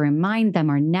time to remind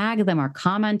them or nag them or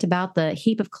comment about the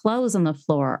heap of clothes on the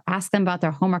floor, ask them about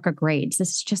their homework or grades. This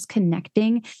is just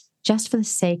connecting just for the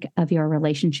sake of your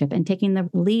relationship and taking the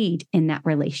lead in that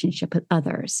relationship with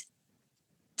others.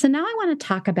 So now I want to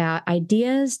talk about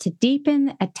ideas to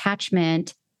deepen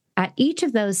attachment at each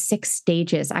of those 6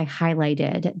 stages I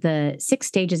highlighted, the 6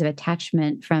 stages of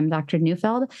attachment from Dr.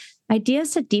 Neufeld, ideas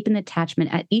to deepen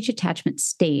attachment at each attachment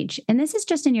stage. And this is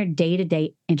just in your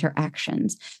day-to-day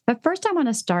interactions. But first, I want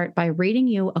to start by reading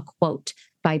you a quote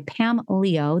by Pam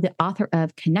Leo, the author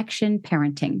of Connection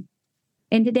Parenting.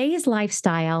 In today's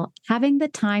lifestyle, having the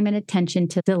time and attention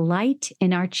to delight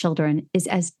in our children is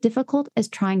as difficult as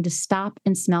trying to stop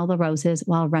and smell the roses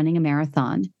while running a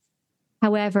marathon.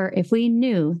 However, if we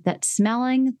knew that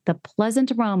smelling the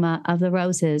pleasant aroma of the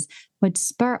roses would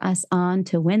spur us on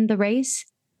to win the race,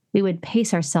 we would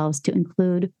pace ourselves to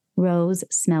include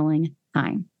rose-smelling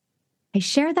time. I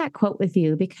share that quote with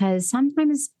you because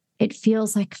sometimes it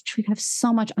feels like we have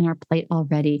so much on our plate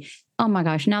already. Oh my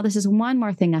gosh, now this is one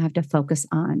more thing I have to focus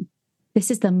on. This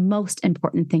is the most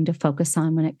important thing to focus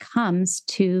on when it comes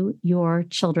to your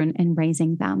children and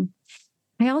raising them.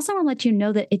 I also want to let you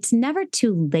know that it's never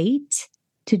too late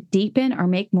to deepen or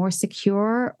make more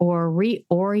secure or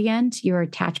reorient your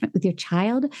attachment with your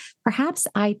child. Perhaps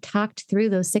I talked through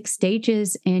those 6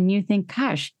 stages and you think,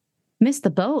 gosh, missed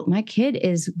the boat. My kid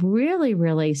is really,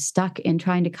 really stuck in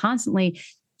trying to constantly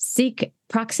seek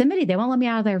proximity. They won't let me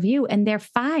out of their view. And they're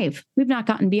 5. We've not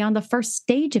gotten beyond the first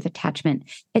stage of attachment.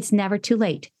 It's never too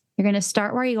late. You're going to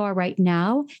start where you are right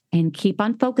now and keep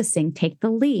on focusing, take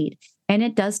the lead. And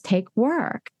it does take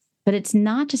work, but it's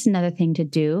not just another thing to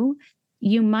do.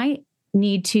 You might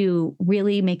need to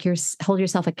really hold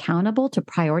yourself accountable to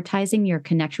prioritizing your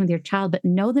connection with your child, but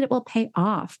know that it will pay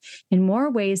off in more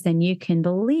ways than you can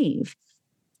believe.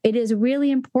 It is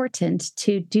really important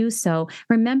to do so.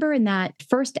 Remember in that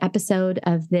first episode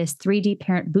of this 3D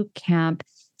Parent Bootcamp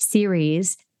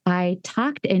series, I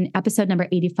talked in episode number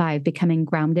 85, Becoming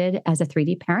Grounded as a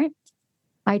 3D Parent.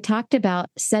 I talked about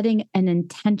setting an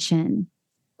intention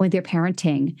with your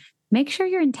parenting. Make sure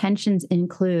your intentions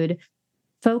include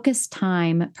focused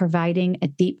time providing a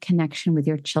deep connection with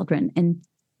your children and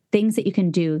things that you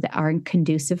can do that are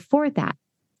conducive for that.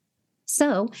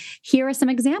 So here are some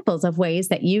examples of ways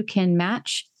that you can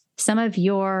match some of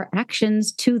your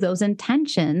actions to those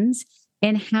intentions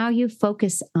and how you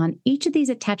focus on each of these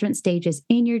attachment stages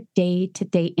in your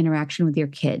day-to-day interaction with your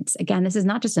kids. Again, this is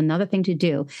not just another thing to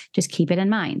do. Just keep it in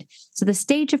mind. So the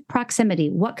stage of proximity,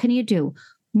 what can you do?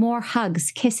 More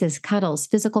hugs, kisses, cuddles,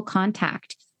 physical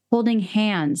contact, holding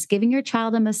hands, giving your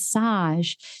child a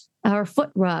massage, or foot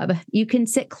rub. You can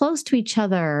sit close to each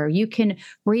other. You can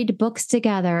read books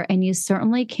together, and you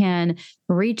certainly can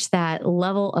reach that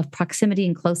level of proximity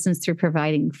and closeness through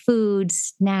providing food,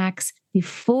 snacks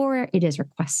before it is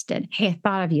requested. Hey, I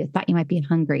thought of you. I thought you might be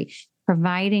hungry.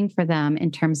 Providing for them in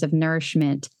terms of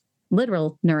nourishment,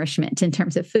 literal nourishment in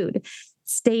terms of food.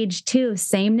 Stage 2,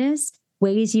 sameness,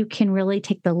 ways you can really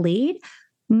take the lead.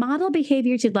 Model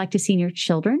behaviors you'd like to see in your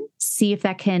children. See if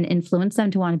that can influence them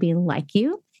to want to be like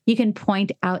you. You can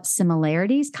point out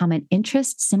similarities, common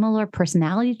interests, similar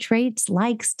personality traits,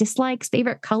 likes, dislikes,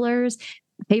 favorite colors,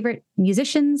 favorite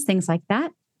musicians, things like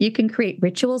that. You can create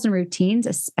rituals and routines,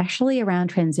 especially around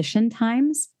transition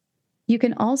times. You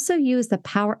can also use the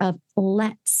power of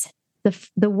let's.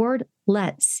 The word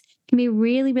let's can be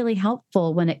really, really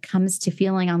helpful when it comes to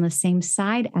feeling on the same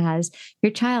side as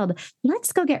your child.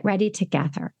 Let's go get ready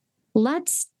together.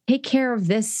 Let's take care of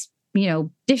this,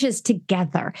 dishes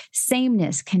together.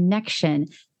 Sameness, connection.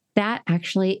 That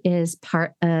actually is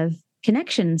part of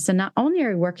connection. So not only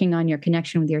are you working on your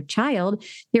connection with your child,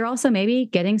 you're also maybe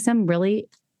getting some really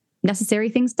necessary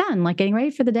things done, like getting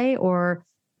ready for the day or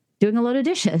doing a load of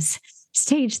dishes.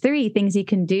 Stage 3, things you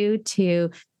can do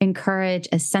to encourage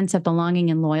a sense of belonging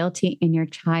and loyalty in your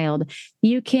child.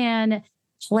 You can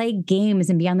play games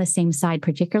and be on the same side,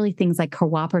 particularly things like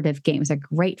cooperative games are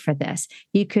great for this.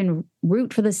 You can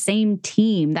root for the same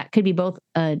team. That could be both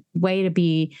a way to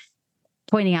be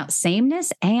pointing out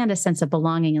sameness and a sense of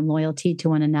belonging and loyalty to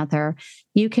one another.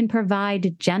 You can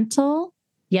provide gentle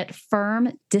yet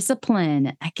firm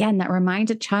discipline. Again, that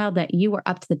reminds a child that you are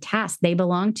up to the task. They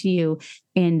belong to you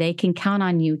and they can count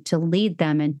on you to lead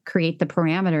them and create the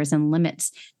parameters and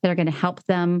limits that are going to help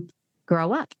them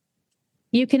grow up.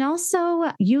 You can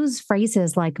also use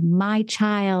phrases like my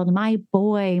child, my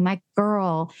boy, my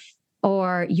girl,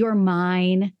 or you're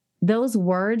mine. Those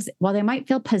words, while they might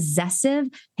feel possessive,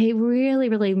 they really,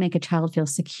 really make a child feel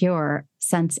secure,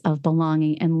 sense of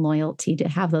belonging and loyalty to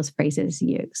have those phrases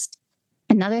used.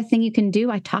 Another thing you can do,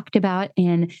 I talked about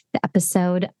in the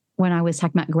episode when I was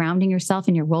talking about grounding yourself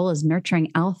in your role as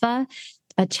nurturing alpha.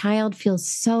 A child feels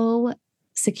so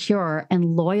secure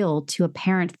and loyal to a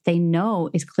parent they know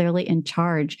is clearly in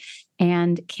charge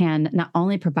and can not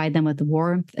only provide them with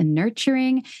warmth and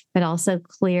nurturing, but also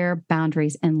clear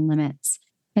boundaries and limits.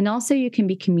 And also you can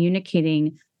be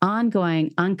communicating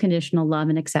ongoing unconditional love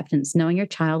and acceptance, knowing your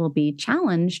child will be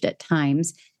challenged at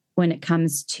times when it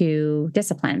comes to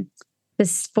discipline.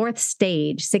 This 4th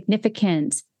stage,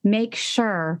 significance, make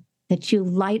sure that you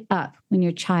light up when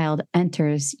your child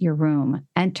enters your room,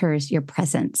 enters your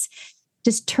presence.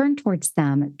 Just turn towards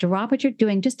them, drop what you're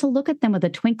doing, just to look at them with a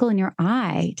twinkle in your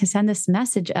eye to send this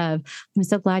message of, I'm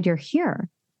so glad you're here.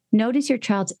 Notice your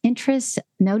child's interests,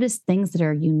 notice things that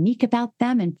are unique about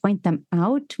them and point them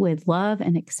out with love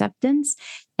and acceptance,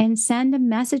 and send a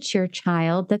message to your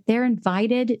child that they're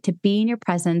invited to be in your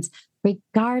presence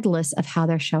regardless of how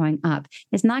they're showing up.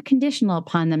 It's not conditional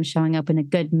upon them showing up in a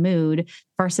good mood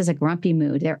versus a grumpy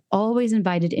mood. They're always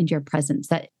invited into your presence.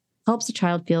 That helps a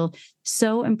child feel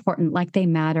so important, like they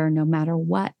matter no matter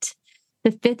what. The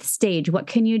 5th stage, what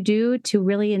can you do to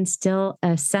really instill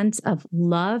a sense of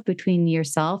love between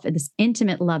yourself and this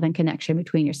intimate love and connection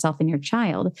between yourself and your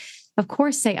child? Of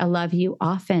course, say, I love you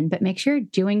often, but make sure you're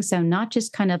doing so, not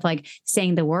just kind of like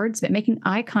saying the words, but making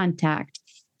eye contact,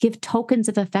 give tokens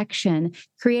of affection,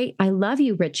 create I love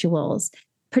you rituals,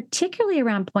 particularly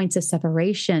around points of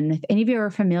separation. If any of you are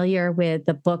familiar with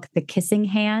the book, The Kissing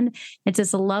Hand, it's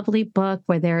this lovely book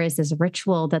where there is this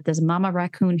ritual that this mama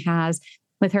raccoon has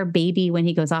with her baby when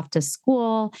he goes off to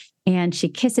school, and she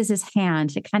kisses his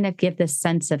hand to kind of give this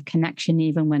sense of connection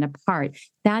even when apart.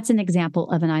 That's an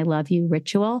example of an I love you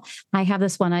ritual. I have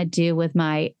this one I do with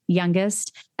my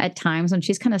youngest at times when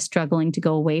she's kind of struggling to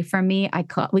go away from me.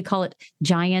 We call it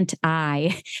giant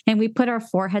eye. And we put our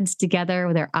foreheads together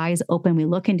with our eyes open. We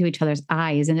look into each other's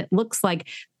eyes, and it looks like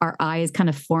our eyes kind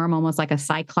of form almost like a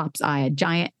cyclops eye, a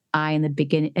giant eye in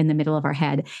the middle of our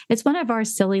head. It's one of our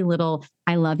silly little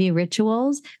I love you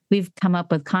rituals. We've come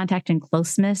up with contact and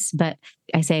closeness, but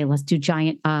I say, let's do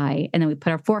giant eye. And then we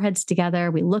put our foreheads together.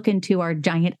 We look into our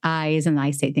giant eyes, and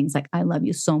I say things like, I love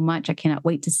you so much. I cannot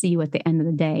wait to see you at the end of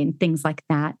the day, and things like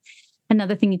that.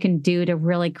 Another thing you can do to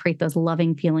really create those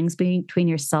loving feelings between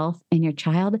yourself and your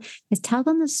child is tell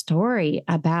them the story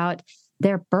about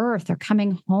their birth or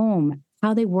coming home,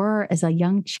 how they were as a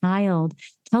young child.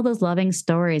 Tell those loving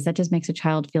stories. That just makes a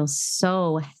child feel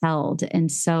so held and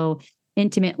so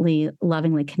intimately,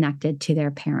 lovingly connected to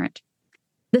their parent.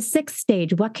 The 6th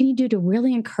stage, what can you do to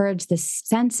really encourage this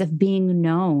sense of being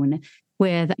known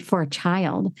for a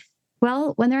child?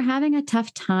 Well, when they're having a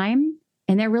tough time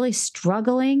and they're really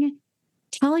struggling,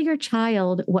 tell your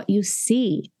child what you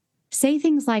see. Say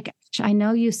things like, I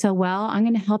know you so well. I'm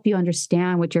going to help you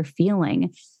understand what you're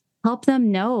feeling. Help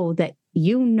them know that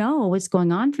you know what's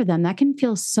going on for them. That can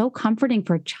feel so comforting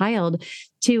for a child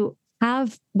to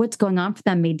have what's going on for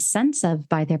them made sense of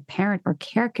by their parent or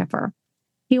caregiver.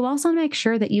 You also want to make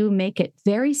sure that you make it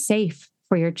very safe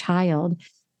for your child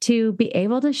to be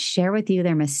able to share with you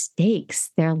their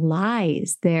mistakes, their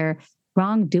lies, their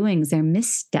wrongdoings, their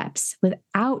missteps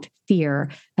without fear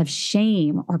of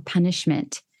shame or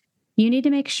punishment. You need to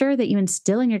make sure that you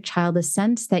instill in your child a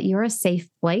sense that you're a safe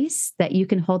place, that you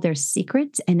can hold their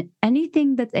secrets, and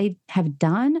anything that they have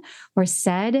done or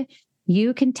said,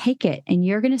 you can take it and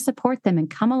you're going to support them and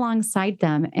come alongside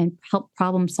them and help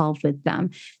problem solve with them.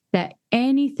 That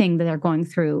anything that they're going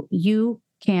through, you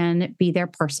can be their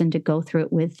person to go through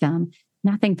it with them.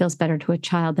 Nothing feels better to a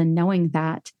child than knowing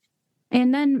that.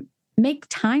 And then make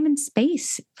time and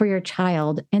space for your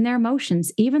child and their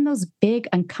emotions, even those big,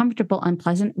 uncomfortable,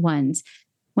 unpleasant ones.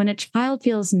 When a child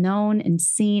feels known and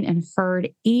seen and heard,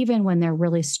 even when they're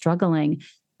really struggling,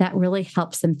 that really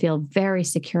helps them feel very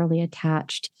securely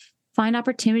attached. Find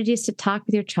opportunities to talk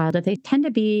with your child. If they tend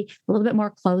to be a little bit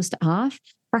more closed off,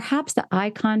 perhaps the eye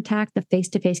contact, the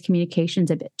face-to-face communication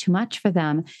is a bit too much for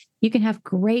them. You can have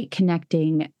great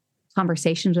connecting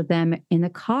conversations with them in the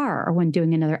car or when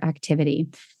doing another activity.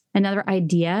 Another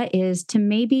idea is to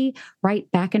maybe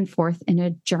write back and forth in a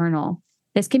journal.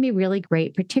 This can be really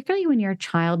great, particularly when your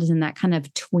child is in that kind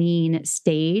of tween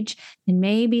stage and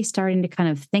maybe starting to kind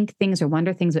of think things or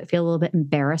wonder things, but feel a little bit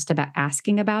embarrassed about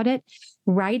asking about it.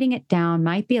 Writing it down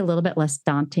might be a little bit less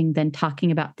daunting than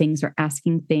talking about things or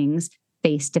asking things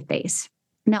face to face.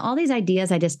 Now, all these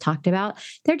ideas I just talked about,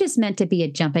 they're just meant to be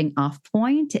a jumping off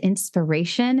point to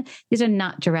inspiration. These are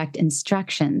not direct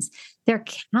instructions. There are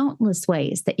countless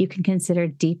ways that you can consider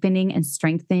deepening and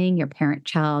strengthening your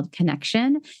parent-child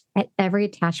connection at every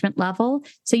attachment level.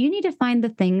 So you need to find the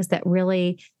things that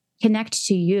really connect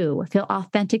to you, feel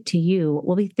authentic to you,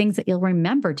 will be things that you'll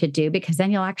remember to do because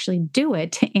then you'll actually do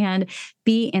it and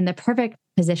be in the perfect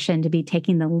position to be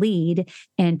taking the lead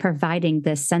and providing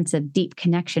this sense of deep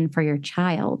connection for your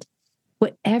child.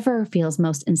 Whatever feels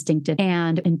most instinctive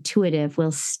and intuitive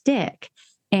will stick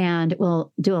and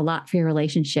will do a lot for your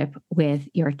relationship with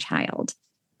your child.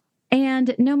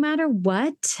 And no matter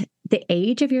what the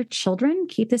age of your children,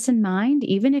 keep this in mind,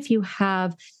 even if you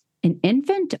have an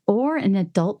infant or an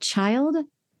adult child,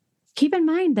 keep in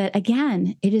mind that,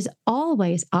 again, it is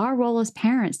always our role as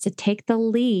parents to take the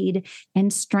lead in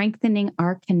strengthening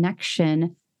our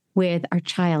connection with our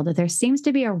child. If there seems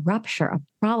to be a rupture, a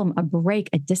problem, a break,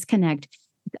 a disconnect,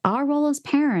 it's our role as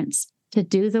parents to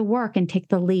do the work and take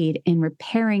the lead in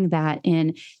repairing that,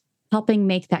 in helping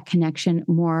make that connection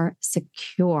more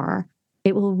secure.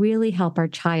 It will really help our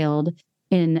child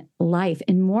in life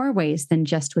in more ways than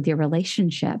just with your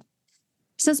relationship.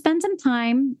 So spend some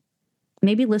time,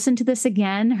 maybe listen to this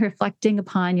again, reflecting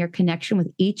upon your connection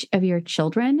with each of your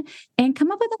children, and come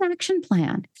up with an action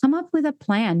plan. Come up with a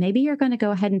plan. Maybe you're going to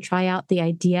go ahead and try out the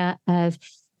idea of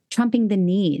trumping the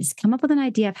knees. Come up with an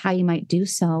idea of how you might do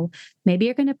so. Maybe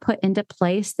you're going to put into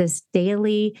place this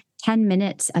daily 10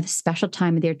 minutes of special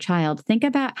time with your child. Think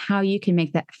about how you can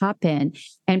make that happen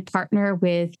and partner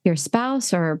with your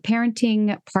spouse or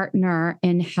parenting partner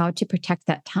in how to protect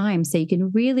that time so you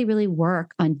can really, really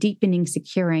work on deepening,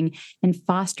 securing, and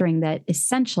fostering that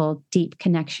essential deep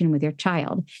connection with your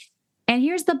child. And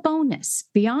here's the bonus.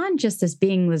 Beyond just this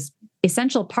being this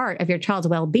essential part of your child's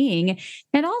well-being,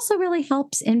 it also really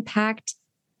helps impact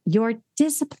your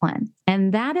discipline.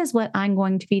 And that is what I'm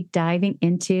going to be diving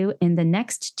into in the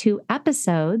next 2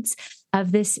 episodes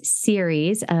of this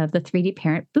series of the 3D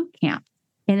Parent Bootcamp.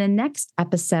 In the next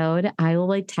episode, I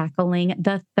will be tackling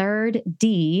the 3rd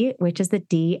D, which is the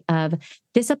D of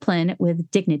discipline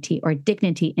with dignity, or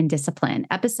dignity in discipline,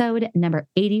 episode number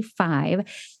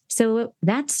 85. So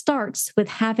that starts with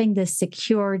having this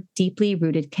secure, deeply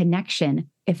rooted connection.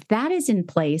 If that is in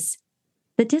place,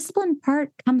 the discipline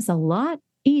part comes a lot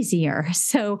easier.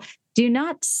 So do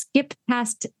not skip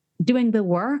past doing the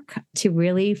work to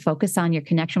really focus on your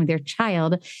connection with your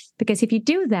child, because if you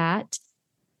do that,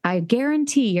 I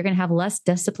guarantee you're going to have less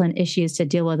discipline issues to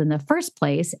deal with in the first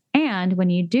place. And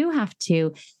when you do have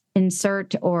to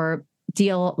insert or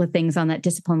deal with things on that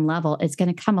discipline level, it's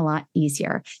going to come a lot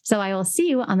easier. So I will see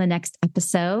you on the next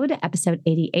episode, episode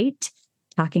 88,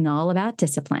 talking all about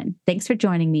discipline. Thanks for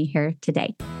joining me here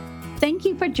today. Thank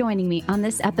you for joining me on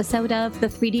this episode of the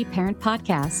 3D Parent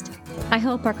Podcast. I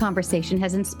hope our conversation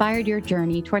has inspired your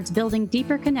journey towards building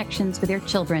deeper connections with your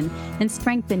children and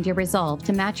strengthened your resolve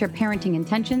to match your parenting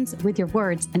intentions with your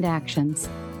words and actions.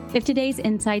 If today's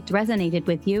insights resonated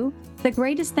with you, the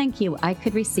greatest thank you I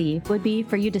could receive would be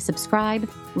for you to subscribe,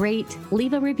 rate,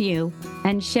 leave a review,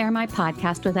 and share my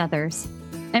podcast with others.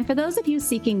 And for those of you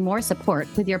seeking more support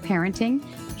with your parenting,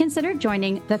 consider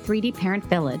joining the 3D Parent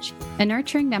Village, a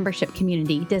nurturing membership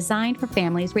community designed for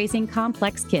families raising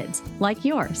complex kids like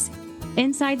yours.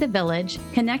 Inside the village,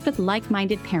 connect with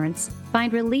like-minded parents,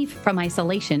 find relief from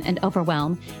isolation and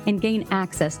overwhelm, and gain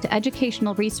access to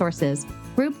educational resources,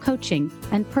 group coaching,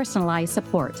 and personalized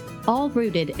support, all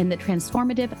rooted in the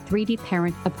transformative 3D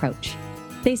Parent approach.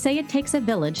 They say it takes a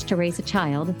village to raise a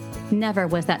child. Never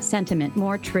was that sentiment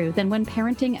more true than when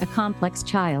parenting a complex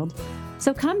child.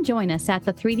 So come join us at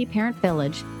the 3D Parent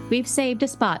Village. We've saved a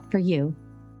spot for you.